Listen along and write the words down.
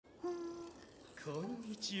こん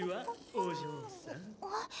にちは、お嬢さん。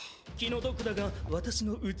気の毒だが、私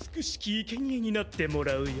の美しき生贄になっても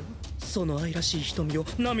らうよ。その愛らしい瞳を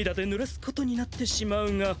涙で濡らすことになってしま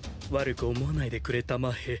うが、悪く思わないでくれた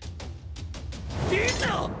まへ。い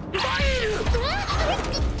ざ参る。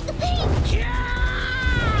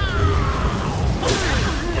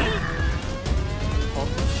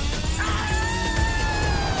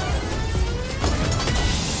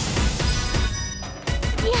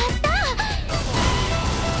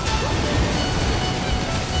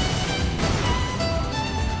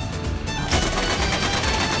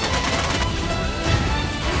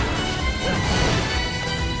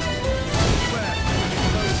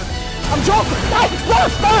I'm joking!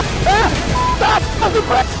 Stop!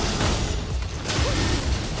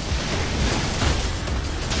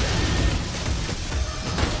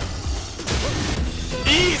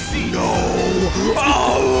 Easy! No!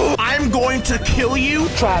 Oh! I'm going to kill you?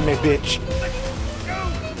 Try me, bitch.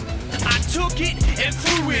 I took it and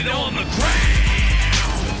threw it on the ground!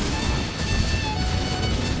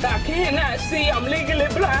 I cannot see, I'm legally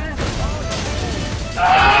blind.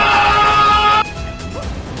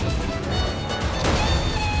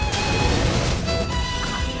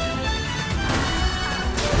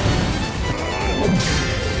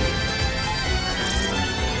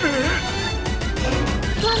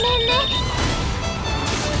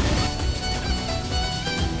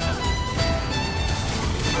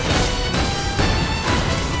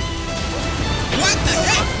 What the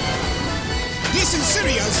heck? This is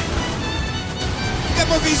serious! That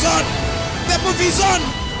movie's on! That movie's on!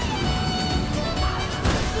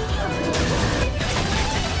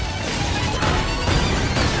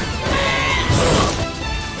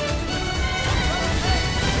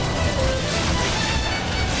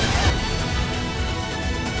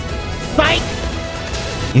 Fight!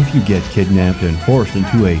 If you get kidnapped and forced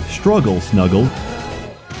into a struggle snuggle,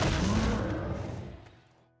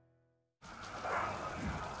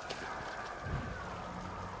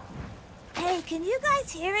 Hey, can you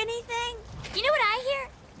guys hear anything? You know what I hear?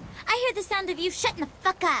 I hear the sound of you shutting the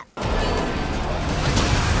fuck up.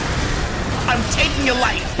 I'm taking your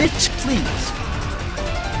life! Bitch, please.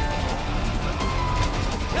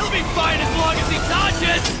 He'll be fine as long as he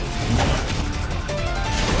dodges!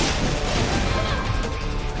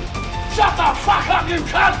 Shut the fuck up, you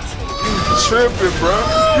cunt! You tripping, bro.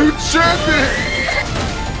 You tripping.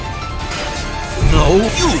 No,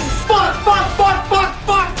 you! Fuck!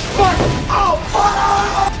 Oh,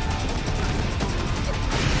 fuck!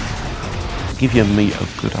 Give your meat a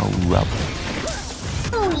good old rub.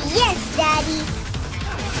 Oh, yes, Daddy.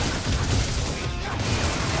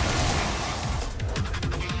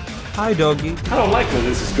 Hi, doggy. I don't like where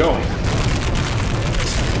this is going.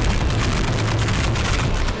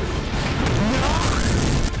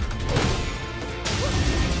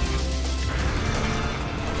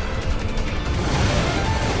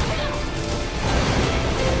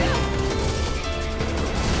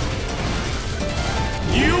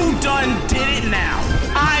 You done did it now!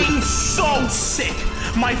 I'm so sick!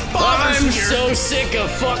 My father's I'm here! so sick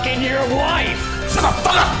of fucking your wife! Shut the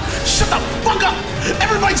fuck up! Shut the fuck up!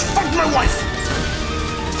 Everybody's fucked my wife!